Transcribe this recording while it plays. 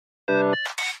Good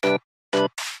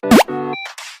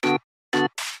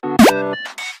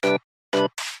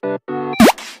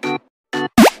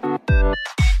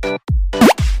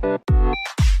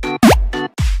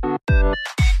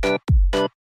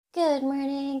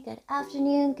morning, good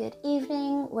afternoon, good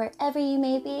evening, wherever you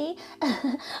may be.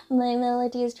 My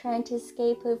melody is trying to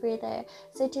escape over there.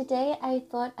 So today I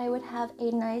thought I would have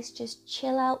a nice just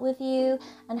chill out with you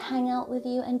and hang out with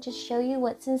you and just show you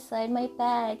what's inside my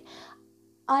bag.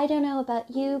 I don't know about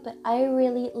you, but I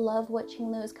really love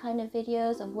watching those kind of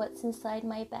videos of what's inside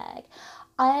my bag.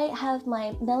 I have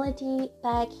my melody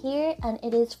bag here and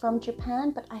it is from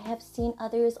Japan, but I have seen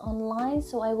others online,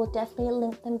 so I will definitely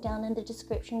link them down in the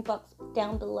description box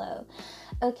down below.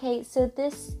 Okay, so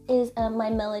this is my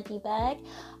melody bag.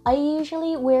 I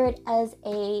usually wear it as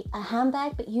a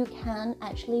handbag, but you can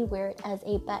actually wear it as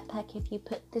a backpack if you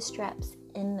put the straps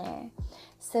in there.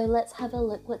 So let's have a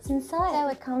look what's inside. So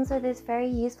it comes with this very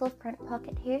useful front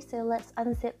pocket here, so let's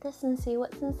unzip this and see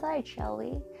what's inside, shall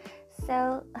we?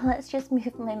 So let's just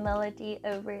move my melody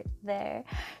over there.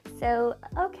 So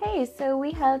okay, so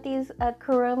we have these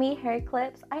Kuromi hair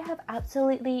clips. I have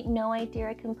absolutely no idea,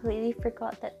 I completely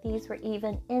forgot that these were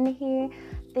even in here.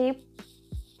 They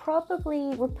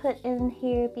probably were put in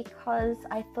here because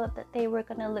I thought that they were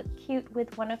gonna look cute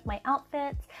with one of my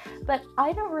outfits, but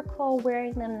I don't recall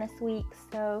wearing them this week,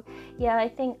 so yeah, I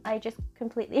think I just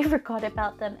completely forgot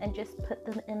about them and just put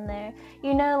them in there.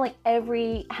 You know, like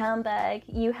every handbag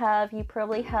you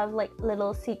probably have like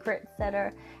little secrets that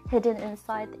are hidden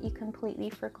inside that you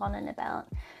completely forgotten about.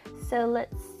 So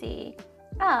let's see.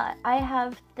 I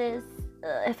have this,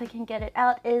 if I can get it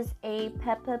out, is a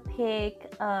Peppa Pig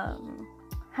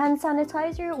hand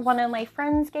sanitizer. One of my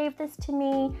friends gave this to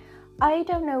me. I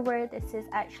don't know where this is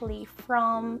actually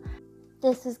from.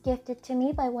 This was gifted to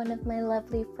me by one of my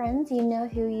lovely friends. You know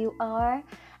who you are.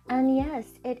 And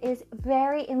yes, it is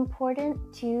very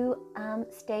important to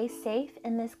stay safe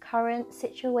in this current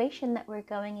situation that we're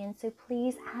going in. So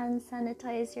please hand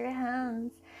sanitize your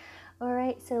hands.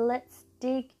 Alright, so let's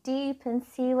dig deep and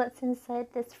see what's inside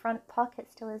this front pocket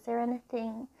still. Is there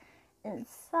anything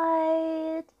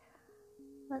inside?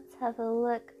 Let's have a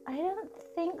look. I don't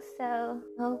think so.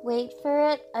 Oh, wait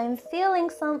for it. I'm feeling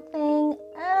something,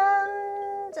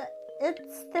 and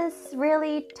it's this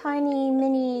really tiny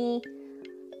mini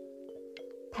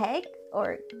peg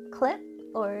or clip,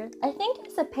 or I think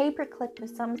it's a paper clip of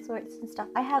some sorts and stuff.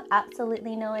 I have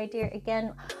absolutely no idea.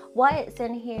 Again, why it's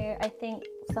in here, I think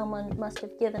someone must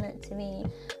have given it to me,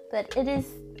 but it is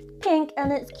pink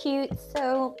and it's cute,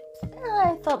 so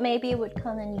I thought maybe it would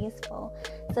come in useful.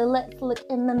 So let's look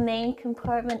in the main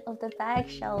compartment of the bag,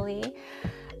 shall we?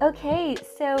 Okay,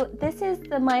 so this is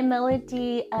the My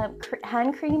Melody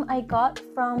hand cream I got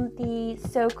from the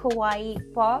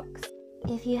SoKawaii box.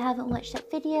 If you haven't watched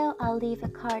that video, I'll leave a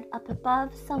card up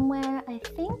above somewhere. I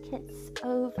think it's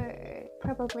over,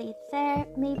 probably there,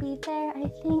 maybe there, I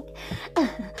think.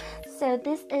 So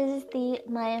this is the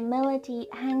My Melody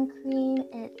hand cream.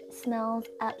 It smells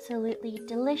absolutely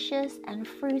delicious and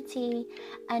fruity,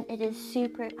 and it is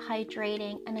super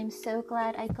hydrating, and I'm so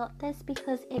glad I got this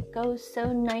because it goes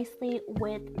so nicely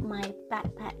with my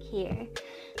backpack here.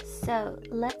 So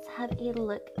let's have a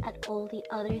look at all the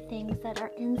other things that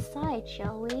are inside,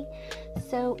 shall we?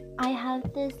 So I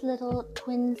have this little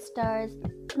Twin Stars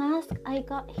mask I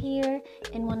got here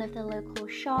in one of the local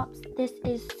shops. This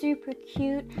is super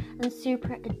cute and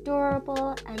super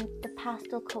adorable, and the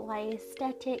pastel kawaii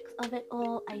aesthetics of it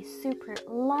all I super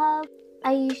love.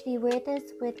 I usually wear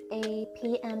this with a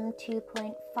PM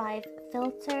 2.5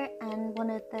 filter and one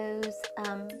of those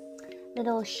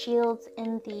little shields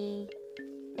in the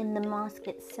mask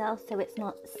itself, so it's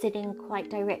not sitting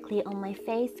quite directly on my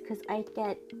face, because I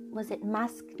get, was it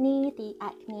maskne, the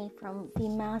acne from the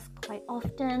mask quite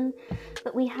often,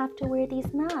 but we have to wear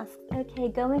these masks. Okay,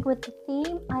 going with the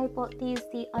theme, I bought these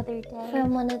the other day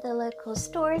from one of the local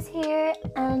stores here,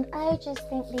 and I just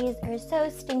think these are so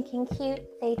stinking cute.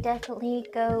 They definitely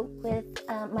go with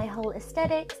my whole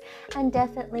aesthetics, and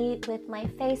definitely with my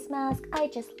face mask. I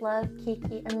just love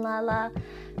Kiki and Lala.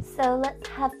 So let's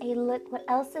have a look what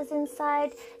else is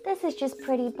inside. This is just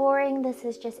pretty boring. This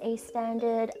is just a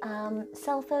standard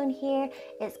cell phone here.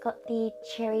 It's got the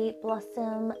cherry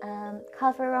blossom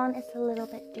cover on. It's a little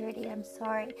bit dirty, I'm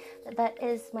sorry, but that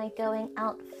is my going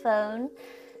out phone.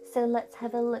 So let's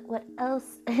have a look what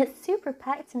else is super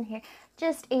packed in here.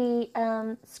 Just a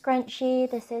scrunchie.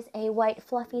 This is a white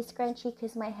fluffy scrunchie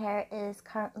because my hair is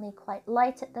currently quite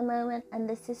light at the moment, and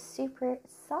this is super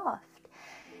soft.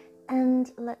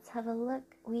 And let's have a look.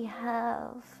 We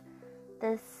have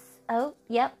this Oh,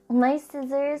 yep, my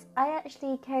scissors. I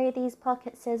actually carry these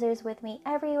pocket scissors with me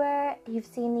everywhere. You've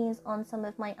seen these on some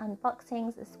of my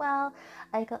unboxings as well.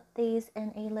 I got these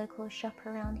in a local shop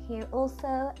around here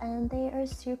also, and they are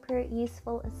super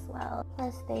useful as well.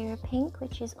 Plus they are pink,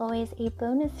 which is always a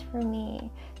bonus for me.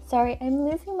 Sorry, I'm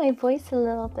losing my voice a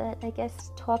little bit. I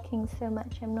guess talking so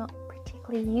much I'm not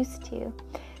particularly used to.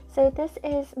 So this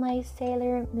is my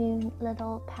Sailormoon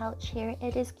little pouch here.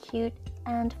 It is cute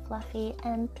and fluffy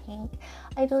and pink.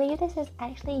 I believe this is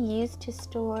actually used to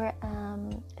store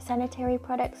sanitary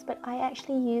products, but I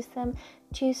actually use them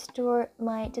to store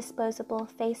my disposable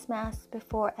face masks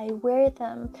before I wear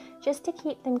them, just to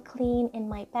keep them clean in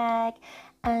my bag,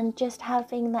 and just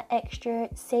having that extra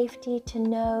safety to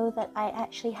know that I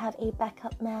actually have a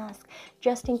backup mask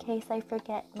just in case I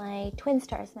forget my Twin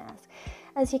Stars mask.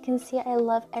 As you can see, I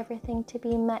love everything to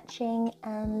be matching,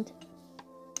 and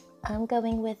I'm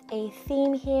going with a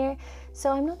theme here.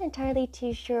 So I'm not entirely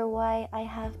too sure why I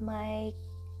have my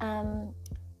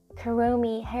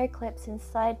Kuromi hair clips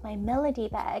inside my Melody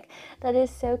bag. That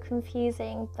is so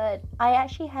confusing, but I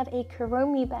actually have a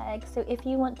Kuromi bag, so if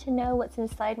you want to know what's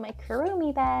inside my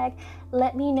Kuromi bag,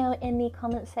 let me know in the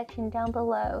comment section down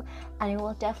below, and I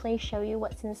will definitely show you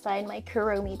what's inside my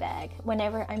Kuromi bag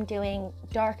whenever I'm doing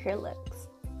darker looks.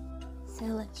 So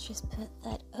let's just put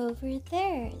that over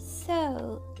there.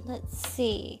 So let's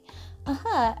see.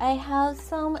 I have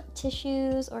some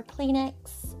tissues or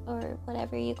Kleenex or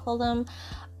whatever you call them.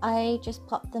 I just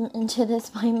popped them into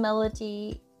this my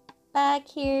Melody bag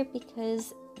here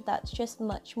because that's just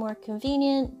much more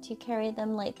convenient to carry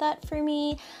them like that for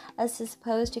me, as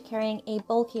opposed to carrying a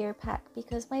bulkier pack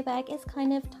because my bag is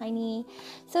kind of tiny.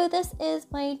 So this is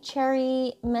my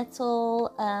cherry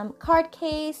metal card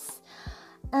case.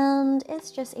 And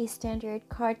it's just a standard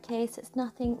card case. It's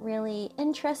nothing really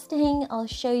interesting. I'll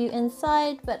show you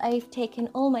inside, but I've taken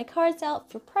all my cards out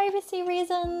for privacy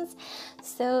reasons.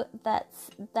 So that's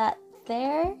that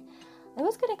there. I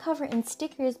was going to cover it in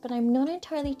stickers, but I'm not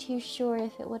entirely too sure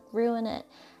if it would ruin it.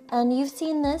 And you've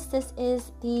seen this. This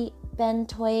is the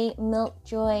Bentoy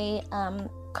Milkjoy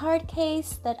card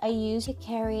case that I use to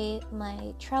carry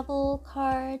my travel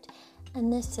card.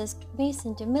 And this says,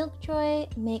 Mason to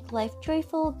Milkjoy, make life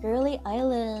joyful, girly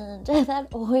island. That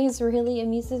always really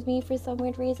amuses me for some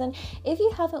weird reason. If you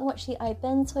haven't watched the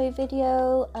Bentoy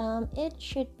video, it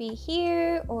should be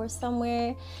here or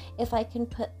somewhere. If I can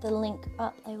put the link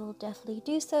up, I will definitely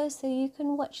do so you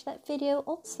can watch that video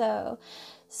also.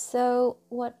 So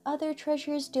what other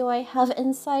treasures do I have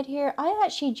inside here? I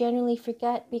actually generally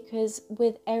forget because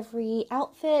with every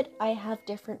outfit I have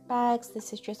different bags.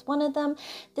 This is just one of them.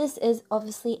 This is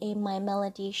obviously a My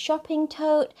Melody shopping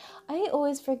tote. I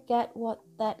always forget what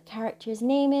that character's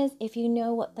name is. If you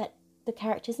know what the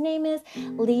character's name is,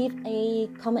 leave a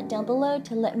comment down below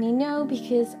to let me know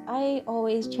because I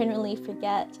always generally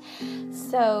forget.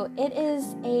 So it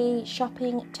is a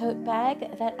shopping tote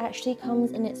bag that actually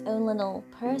comes in its own little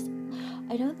purse.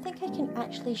 I don't think I can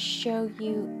actually show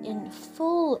you in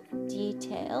full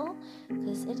detail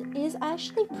because it is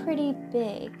actually pretty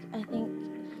big. I think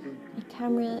my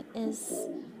camera is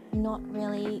not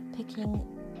really picking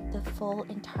the full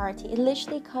entirety. It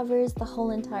literally covers the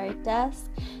whole entire desk,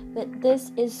 but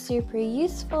this is super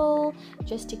useful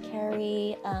just to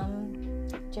carry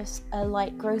just a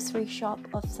light grocery shop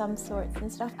of some sorts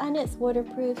and stuff, and it's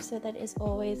waterproof, so that is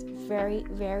always very,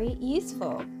 very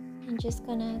useful. I'm just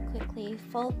gonna quickly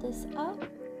fold this up,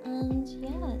 and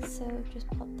yeah, so just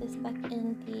pop this back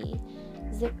in the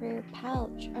zipper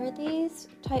pouch. Are these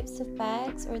types of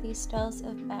bags or these styles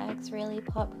of bags really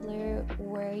popular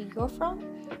where you're from?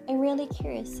 I'm really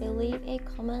curious, so leave a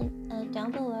comment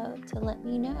down below to let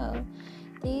me know.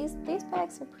 These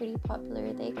bags are pretty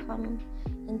popular. They come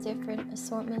in different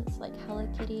assortments like Hello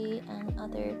Kitty and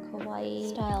other kawaii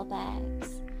style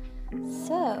bags.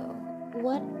 So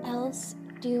what else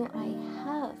do I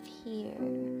have here?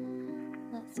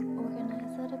 Let's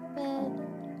organize that a bit.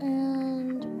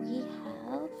 And we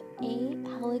have a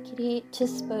Hello Kitty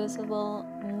disposable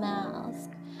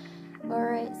mask.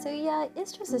 Alright, so yeah,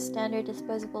 it's just a standard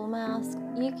disposable mask.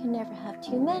 You can never have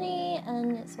too many,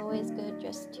 and it's always good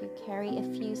just to carry a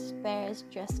few spares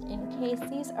just in case.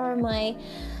 These are my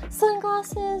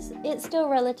sunglasses. It's still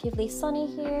relatively sunny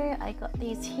here. I got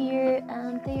these here,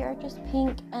 and they are just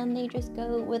pink, and they just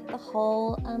go with the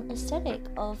whole aesthetic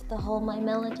of the whole My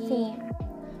Melody theme.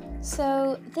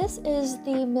 So this is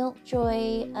the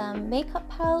Milkjoy makeup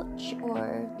pouch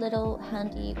or little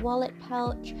handy wallet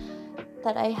pouch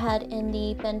that I had in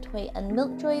the Bentoy and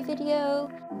Milkjoy video.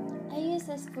 I use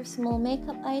this for small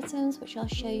makeup items, which I'll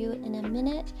show you in a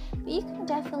minute, but you can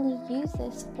definitely use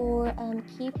this for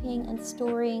keeping and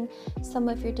storing some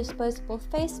of your disposable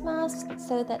face masks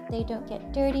so that they don't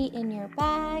get dirty in your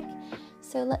bag.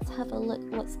 So let's have a look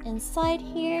what's inside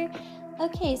here.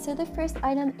 Okay, so the first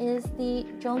item is the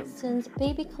Johnson's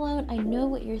baby cologne. I know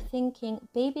what you're thinking,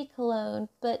 baby cologne,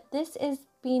 but this is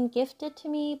being gifted to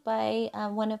me by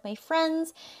one of my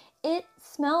friends. It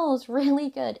smells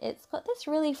really good. It's got this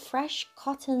really fresh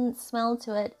cotton smell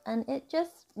to it, and it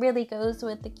just really goes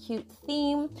with the cute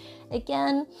theme.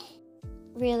 Again,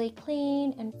 really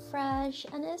clean and fresh,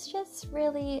 and it's just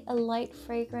really a light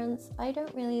fragrance. I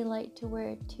don't really like to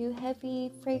wear too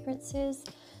heavy fragrances,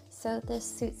 so this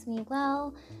suits me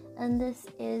well. And this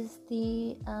is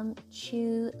the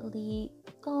Chu Li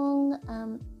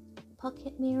Gong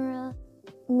pocket mirror.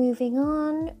 Moving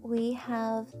on, we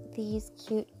have these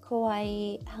cute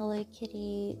Kawaii Hello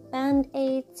Kitty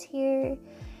band-aids here.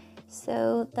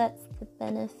 So that's the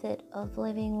benefit of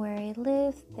living where I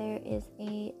live. There is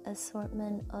a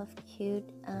assortment of cute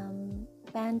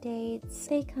band-aids.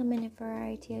 They come in a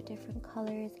variety of different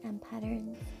colors and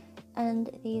patterns, and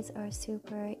these are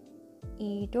super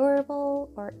adorable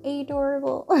or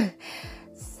adorable.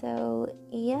 So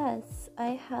yes,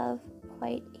 I have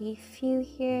quite a few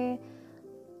here.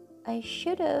 I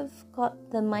should have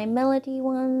got the My Melody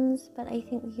ones, but I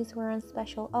think these were on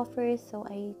special offers, so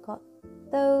I got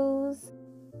those.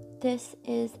 This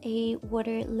is a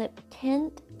water lip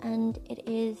tint, and it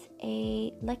is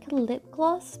like a lip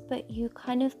gloss, but you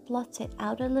kind of blot it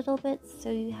out a little bit so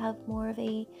you have more of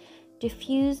a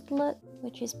diffused look,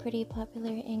 which is pretty popular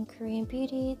in Korean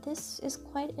beauty. This is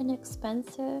quite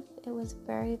inexpensive. It was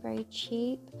very, very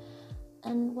cheap.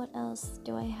 And what else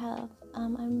do I have?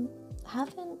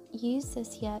 Haven't used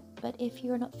this yet, but if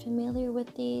you're not familiar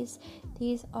with these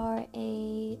are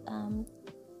a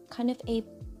kind of a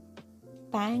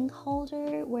bang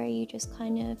holder where you just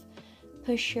kind of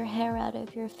push your hair out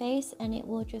of your face and it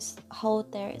will just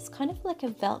hold there. It's kind of like a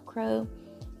Velcro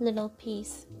little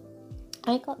piece.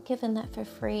 I got given that for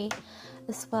free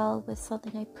as well with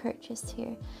something I purchased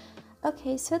here.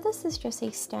 Okay, so this is just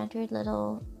a standard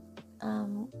little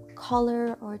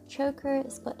collar or choker.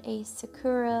 It's got a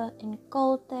sakura in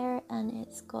gold there, and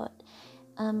it's got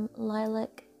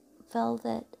lilac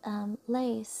velvet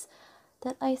lace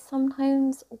that I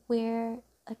sometimes wear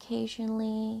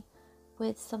occasionally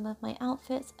with some of my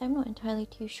outfits. I'm not entirely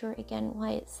too sure again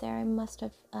why it's there. I must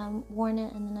have worn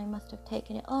it and then I must have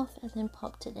taken it off and then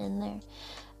popped it in there.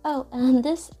 Oh, and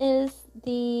this is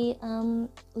the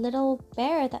little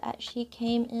bear that actually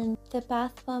came in the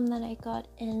bath bomb that I got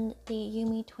in the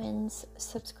Yumi Twins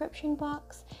subscription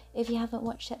box. If you haven't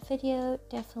watched that video,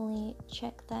 definitely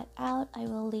check that out. I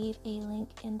will leave a link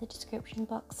in the description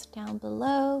box down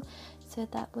below. So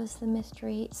that was the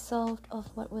mystery solved of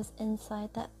what was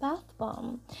inside that bath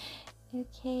bomb.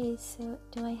 Okay, so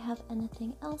do I have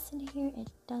anything else in here? It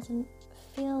doesn't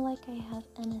feel like I have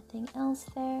anything else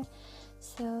there.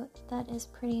 So that is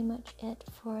pretty much it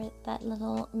for that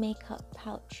little makeup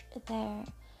pouch there.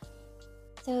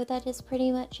 So that is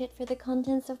pretty much it for the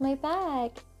contents of my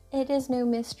bag. It is no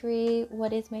mystery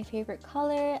what is my favorite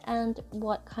color and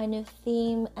what kind of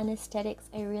theme and aesthetics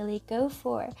I really go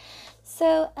for.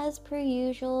 So as per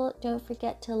usual, don't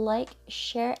forget to like,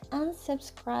 share and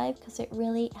subscribe because it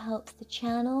really helps the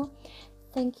channel.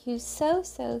 Thank you so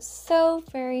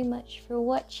very much for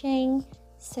watching.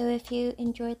 So if you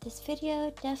enjoyed this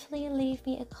video, definitely leave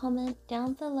me a comment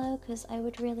down below because I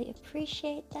would really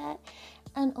appreciate that.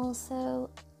 And also,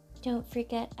 don't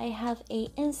forget I have a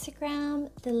Instagram.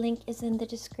 The link is in the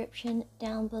description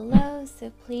down below,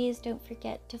 so please don't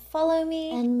forget to follow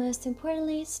me. And most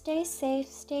importantly, stay safe,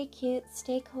 stay cute,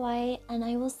 stay kawaii, and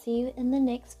I will see you in the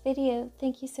next video.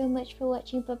 Thank you so much for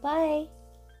watching. Bye bye.